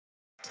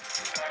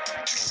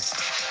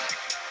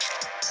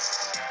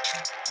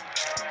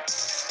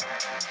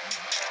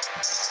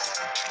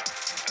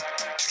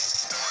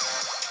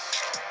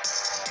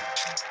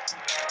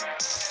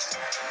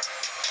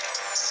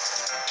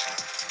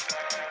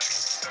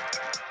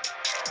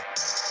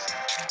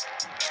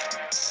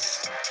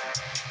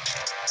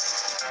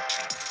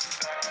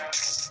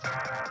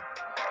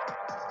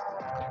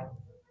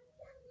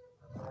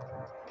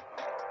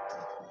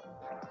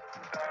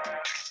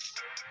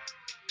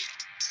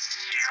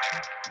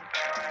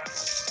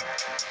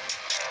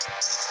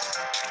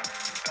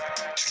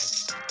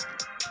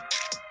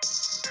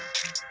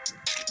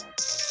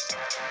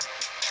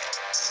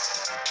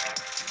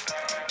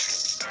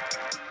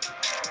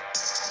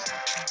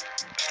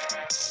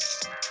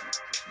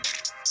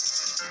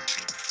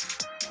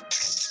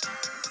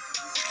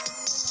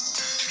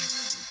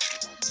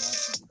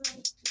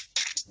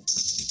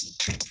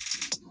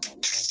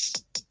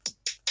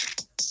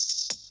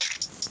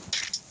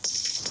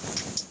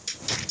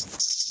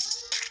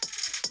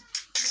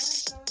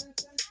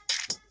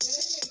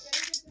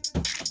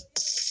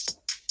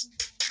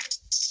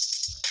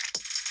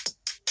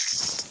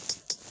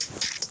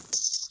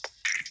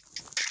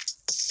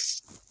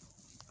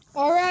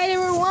Alright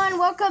everyone,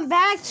 welcome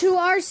back to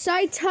our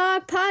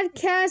SCI-TOK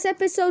Podcast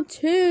Episode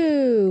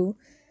 2.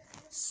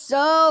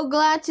 So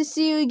glad to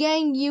see you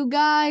again, you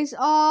guys,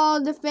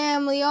 all the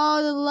family,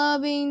 all the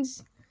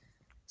lovings.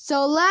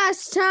 So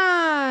last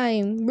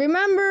time,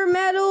 remember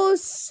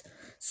metals?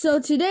 So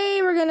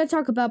today we're going to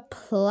talk about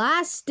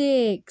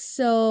plastic.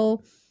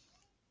 So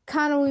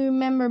kind of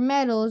remember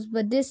metals,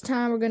 but this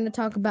time we're going to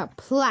talk about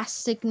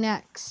plastic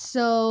next.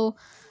 So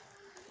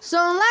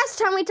last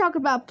time we talked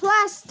about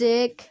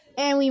plastic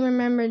and we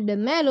remembered the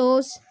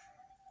metals.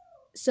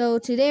 So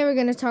today we're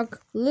going to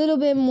talk a little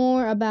bit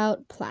more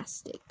about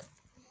plastic.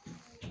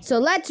 So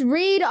let's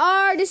read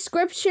our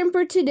description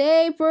for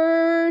today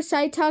for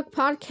SCI-TOK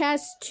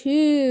Podcast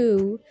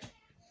 2.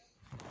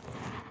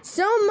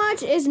 So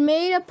much is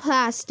made of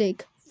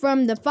plastic,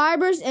 from the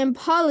fibers and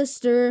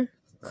polyester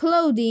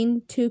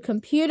clothing to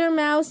computer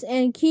mouse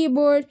and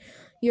keyboard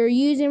you're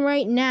using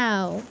right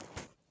now.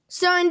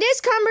 So in this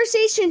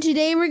conversation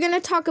today, we're going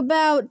to talk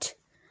about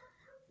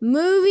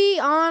movie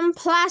on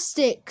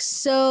plastic.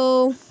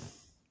 So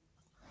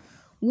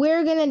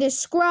we're going to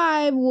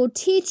we'll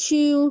teach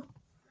you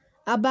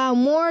about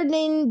more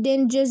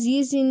than just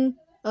using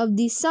of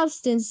these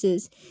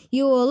substances.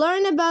 You will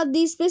learn about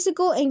these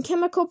physical and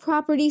chemical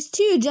properties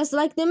too, just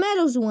like the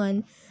metals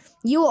one.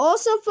 You will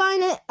also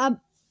find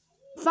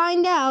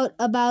out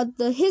about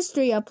the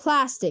history of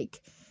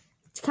plastic.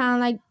 It's kind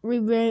of like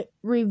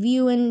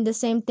reviewing the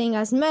same thing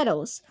as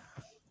metals.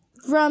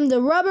 From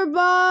the rubber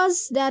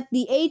balls that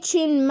the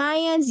ancient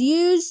Mayans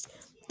used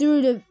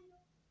through the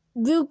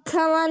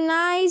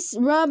vulcanized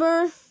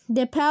rubber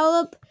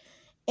developed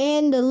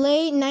in the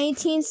late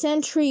 19th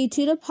century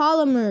to the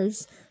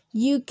polymers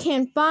you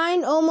can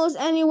find almost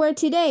anywhere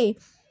today.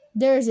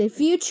 There's a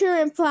future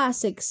in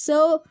plastic,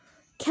 so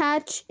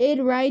catch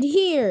it right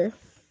here.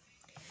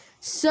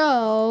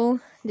 So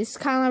this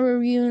kind of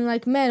reviewing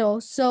like metal.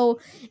 So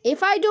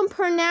if I don't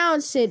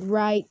pronounce it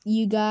right,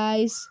 you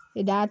guys,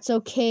 that's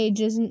okay.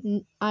 Just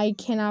I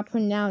cannot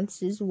pronounce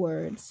these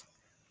words.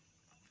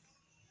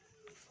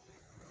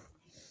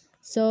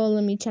 So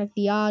let me check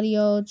the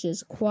audio.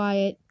 Just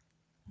quiet.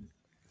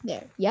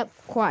 There. Yep,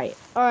 quiet.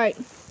 All right.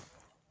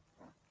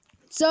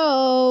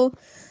 So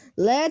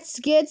let's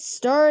get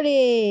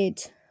started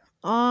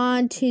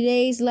on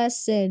today's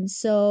lesson.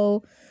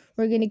 So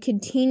we're going to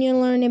continue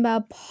learning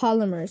about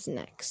polymers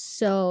next.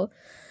 So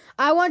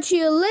I want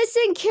you to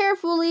listen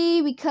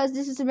carefully because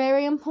this is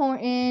very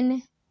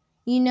important.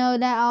 You know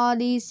that all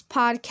these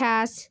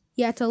podcasts,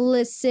 you have to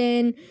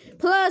listen.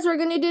 Plus, we're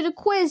going to do the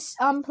quiz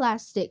on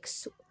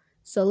plastics.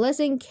 So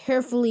listen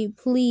carefully,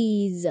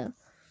 please.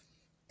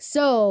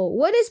 So,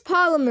 what is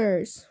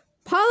polymers?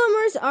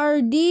 Polymers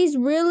are these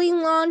really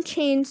long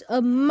chains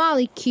of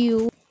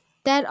molecules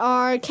that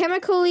are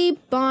chemically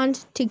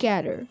bonded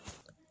together.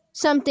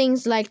 Some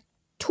things like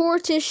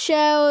tortoise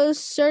shells,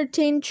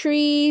 certain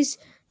trees,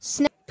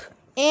 snap,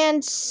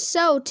 and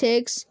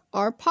celtics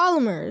are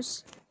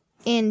polymers.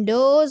 And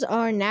those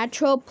are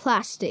natural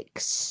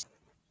plastics.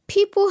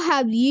 People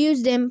have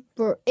used them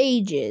for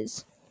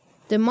ages.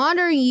 The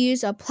modern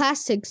use of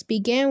plastics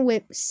began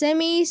with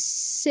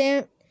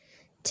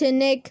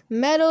semi-synthetic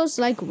metals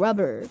like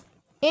rubber.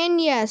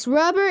 And yes,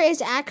 rubber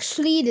is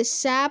actually the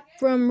sap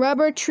from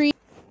rubber trees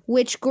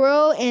which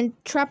grow in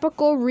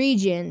tropical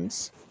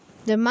regions.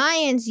 The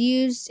Mayans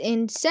used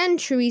it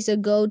centuries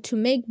ago to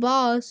make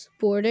balls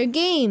for their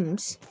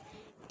games.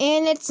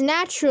 In its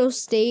natural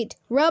state,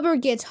 rubber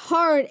gets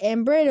hard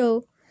and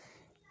brittle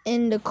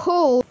in the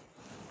cold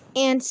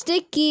and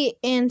sticky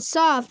and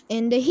soft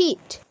in the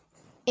heat.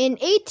 In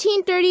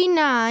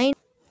 1839,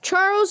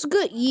 Charles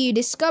Goodyear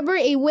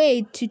discovered a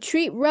way to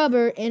treat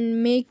rubber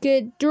and make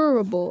it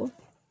durable.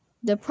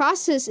 The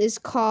process is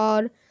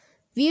called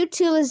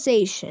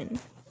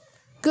volatilization.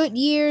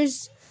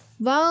 Goodyear's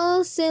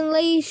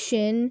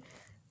volatilization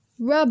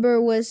rubber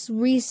was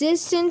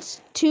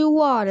resistant to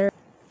water,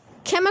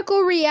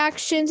 chemical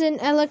reactions, and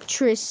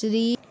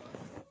electricity,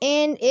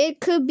 and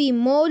it could be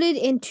molded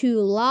into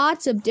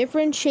lots of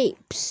different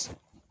shapes.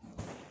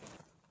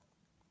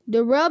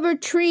 The rubber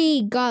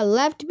tree got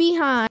left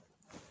behind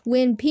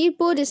when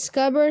people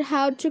discovered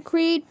how to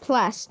create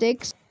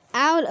plastics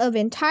out of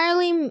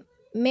entirely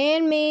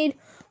man-made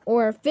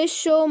or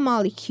artificial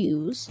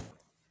molecules.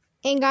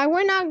 And guys,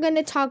 we're not going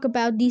to talk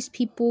about these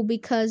people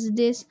because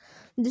this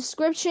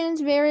description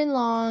is very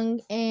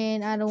long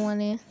and I don't want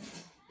to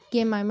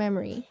get my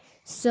memory.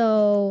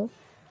 So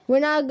we're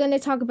not going to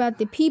talk about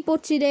the people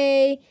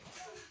today,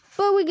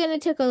 but we're going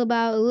to talk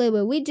about a little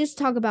bit. We just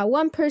talk about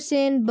one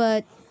person,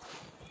 but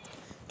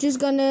just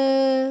going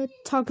to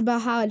talk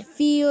about how it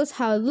feels,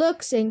 how it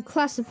looks, and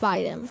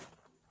classify them.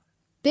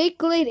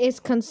 Bakelite is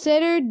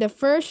considered the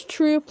first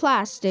true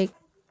plastic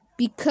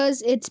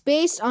because it's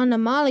based on a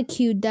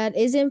molecule that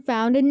isn't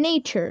found in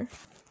nature.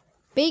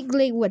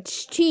 Bakelite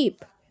was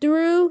cheap,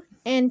 through,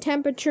 and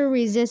temperature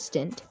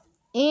resistant,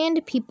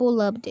 and people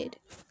loved it.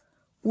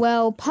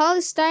 Well,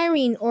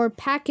 polystyrene or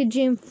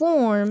packaging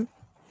form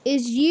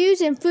is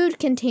used in food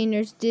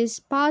containers,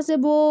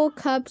 disposable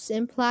cups,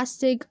 and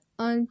plastic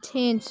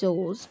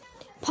utensils.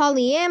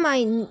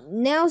 Polyamide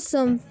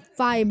nylon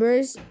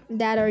fibers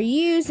that are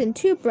used in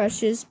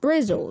toothbrushes,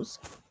 bristles,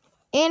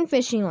 and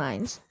fishing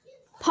lines.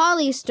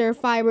 Polyester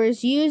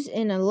fibers used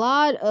in a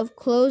lot of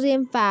clothes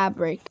and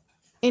fabric.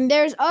 And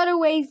there's other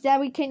ways that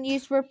we can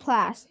use for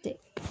plastic.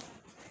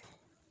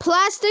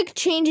 Plastic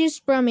changes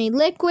from a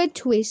liquid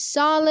to a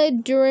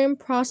solid during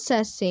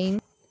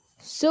processing,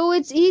 so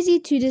it's easy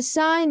to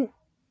design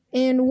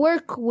and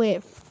work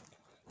with.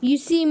 You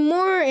see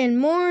more and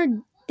more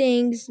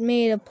things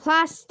made of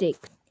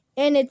plastic,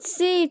 and it's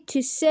safe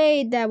to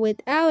say that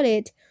without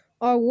it,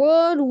 our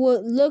world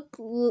would look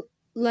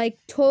like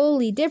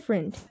totally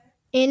different.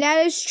 And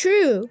that is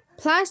true.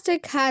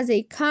 Plastic has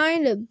a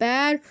kind of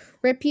bad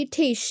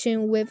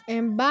reputation with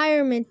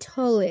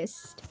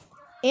environmentalists,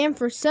 and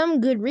for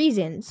some good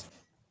reasons.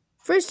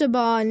 First of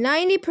all,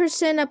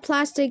 90% of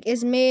plastic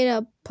is made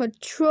of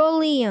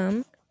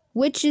petroleum,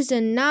 which is a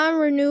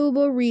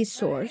non-renewable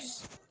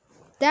resource.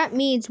 That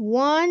means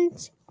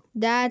once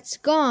that's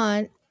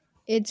gone,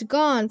 it's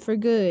gone for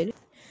good.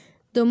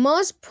 The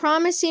most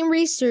promising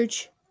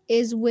research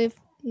is with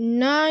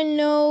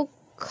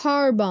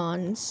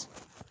nanocarbons,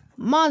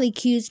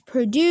 molecules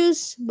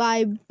produced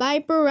by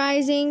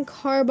vaporizing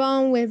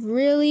carbon with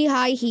really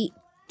high heat,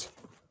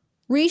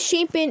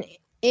 reshaping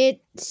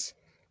it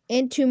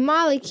into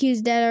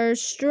molecules that are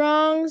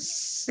strong,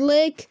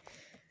 slick,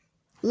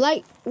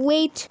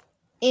 lightweight,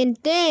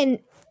 and thin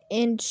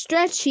and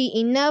stretchy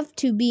enough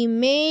to be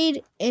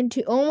made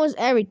into almost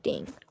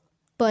everything.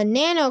 But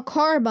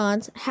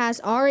nanocarbons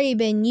has already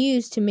been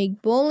used to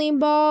make bowling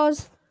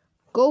balls,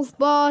 golf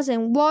balls,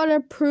 and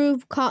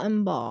waterproof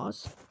cotton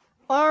balls.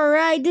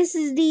 Alright, this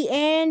is the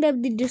end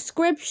of the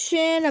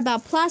description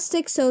about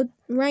plastic. So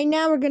right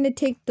now we're going to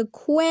take the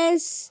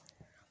quiz.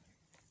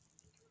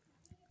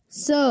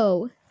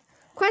 So,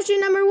 question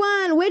number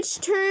 1. Which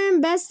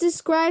term best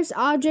describes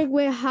object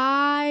with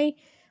high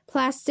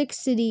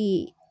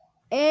plasticity?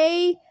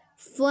 A,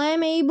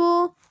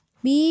 flammable,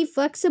 B,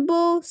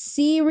 flexible,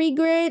 C,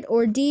 regrid,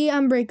 or D,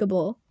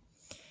 unbreakable?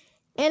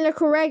 And the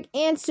correct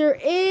answer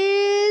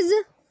is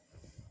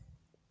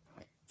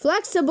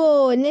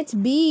flexible, and it's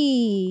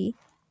B.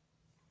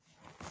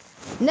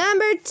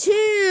 Number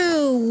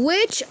 2.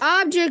 Which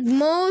object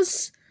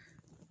most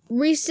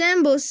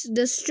resembles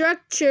the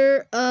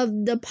structure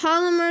of the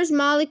polymers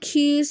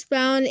molecules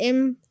found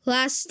in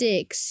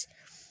plastics?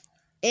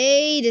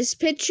 A, this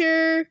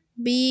picture.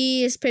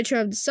 B, this picture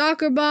of the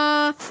soccer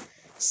ball.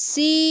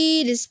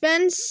 C, this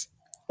fence.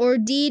 Or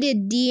D, the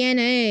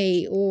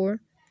DNA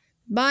or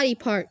body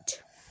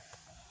part.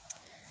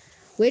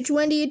 Which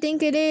one do you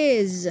think it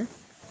is?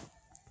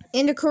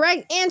 And the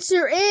correct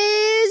answer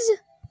is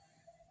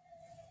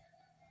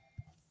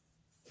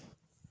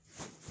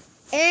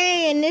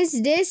A, and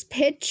it's this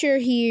picture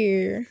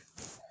here.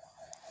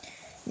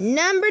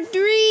 Number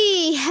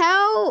 3,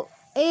 how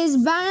is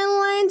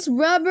violence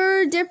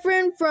rubber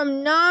different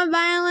from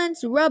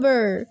non-violence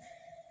rubber?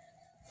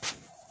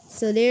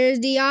 So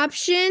there's the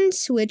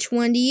options. Which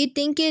one do you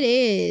think it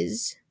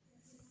is?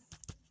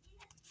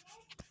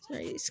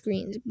 Sorry, the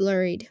screen's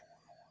blurred.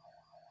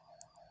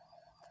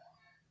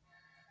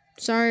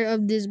 Sorry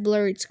of this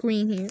blurred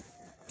screen here.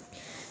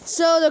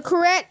 So the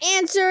correct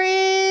answer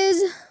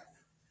is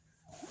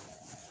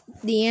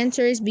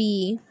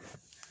B.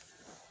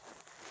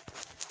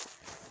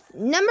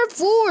 Number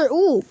 4.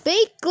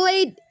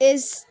 Bakelite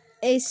is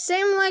a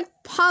same-like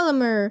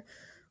polymer.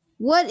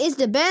 What is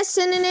the best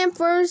synonym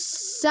for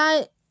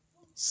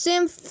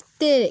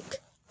synthetic?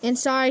 And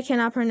sorry, I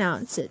cannot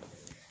pronounce it.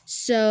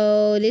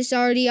 So these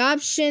are the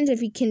options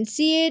if you can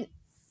see it.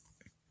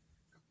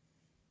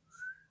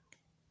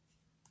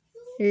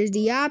 Here's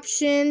the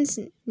options.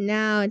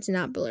 Now it's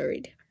not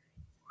blurred.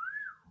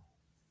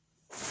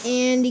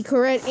 And the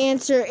correct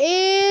answer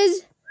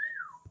is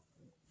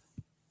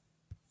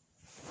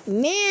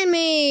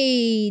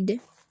man-made.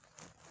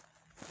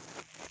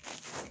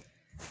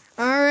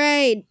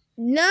 Alright,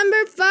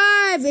 number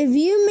 5. If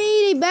you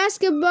made a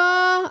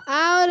basketball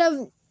out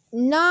of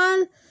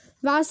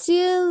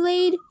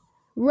non-vacillate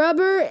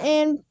rubber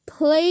and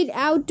played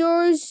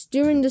outdoors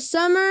during the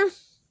summer,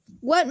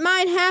 what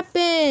might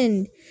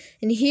happen?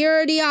 And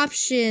here are the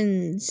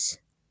options.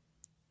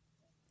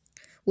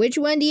 Which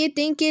one do you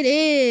think it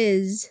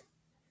is?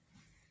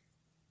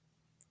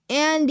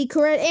 And the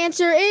correct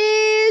answer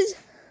is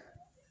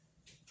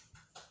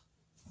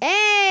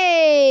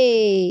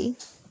A.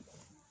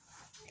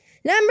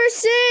 Number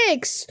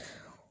 6.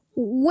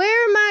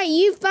 Where might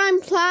you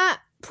find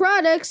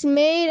products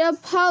made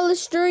of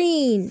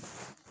polystyrene?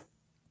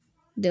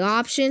 The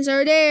options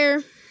are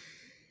there.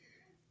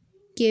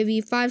 Give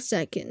you 5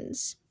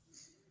 seconds.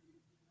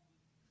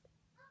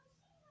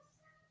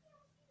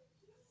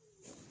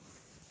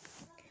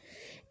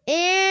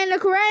 And the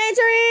correct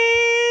answer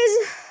is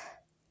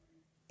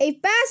a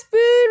fast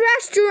food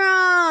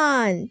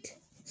restaurant.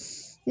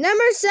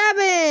 Number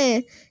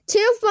 7.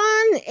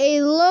 Teflon,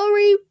 a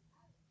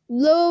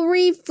low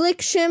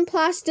reflection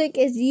plastic,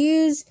 is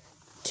used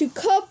to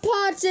coat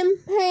pots and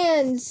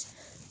pans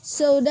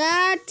so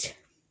that,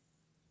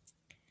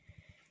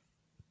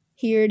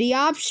 here are the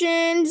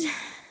options.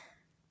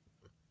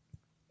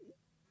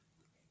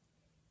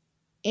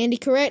 And the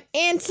correct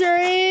answer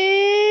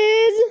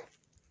is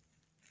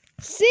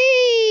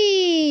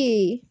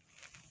C.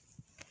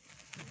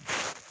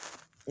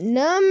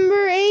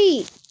 Number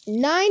 8.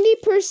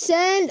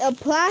 90% of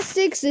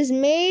plastics is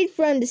made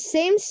from the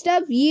same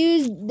stuff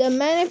used to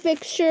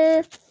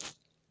manufacture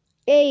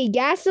A.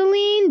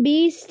 Gasoline,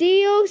 B.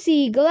 Steel,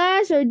 C.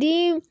 Glass, or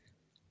D.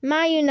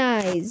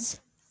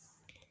 Mayonnaise.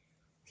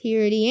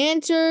 Here are the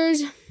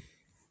answers.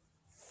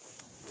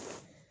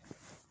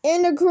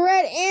 And the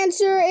correct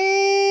answer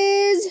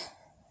is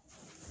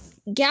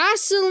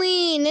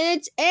gasoline, and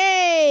it's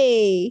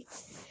A.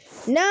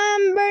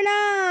 Number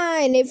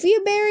 9. If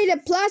you buried a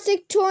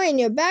plastic toy in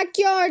your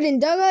backyard and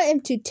dug it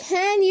into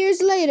 10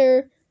 years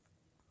later,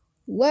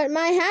 what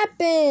might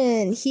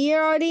happen?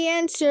 Here are the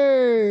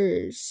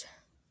answers.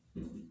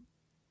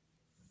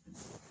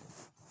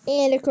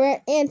 And the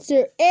correct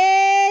answer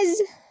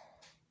is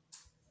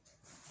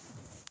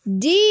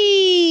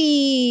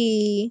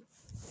D.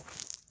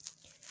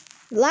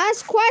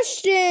 Last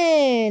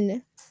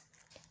question.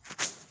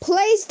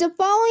 Place the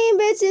following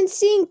bits in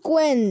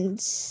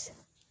sequence.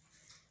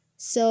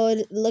 So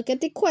look at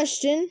the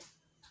question,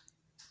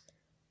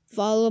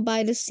 followed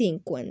by the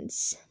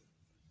sequence.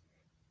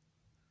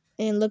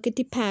 And look at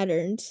the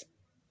patterns.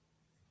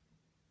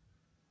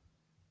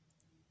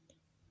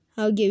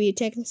 I will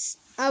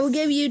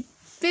give you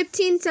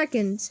 15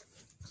 seconds.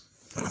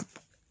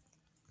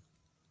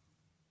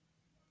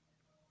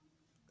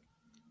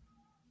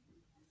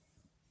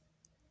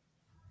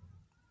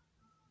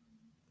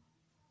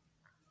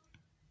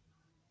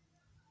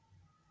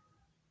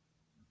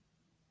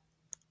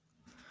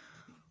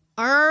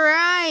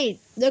 Alright,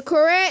 the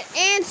correct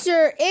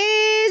answer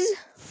is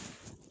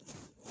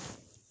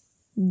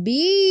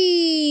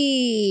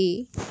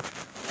B.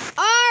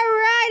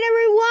 Alright,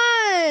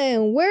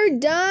 everyone, we're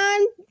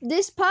done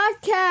this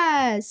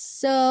podcast.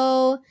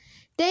 So,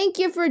 thank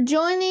you for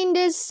joining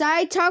this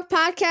SCI-TOK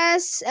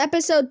Podcast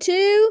episode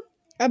 2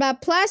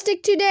 about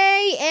plastic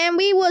today. And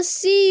we will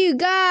see you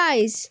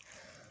guys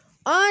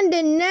on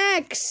the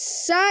next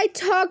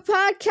SCI-TOK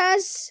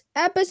Podcast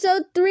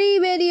episode 3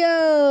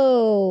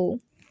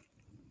 video.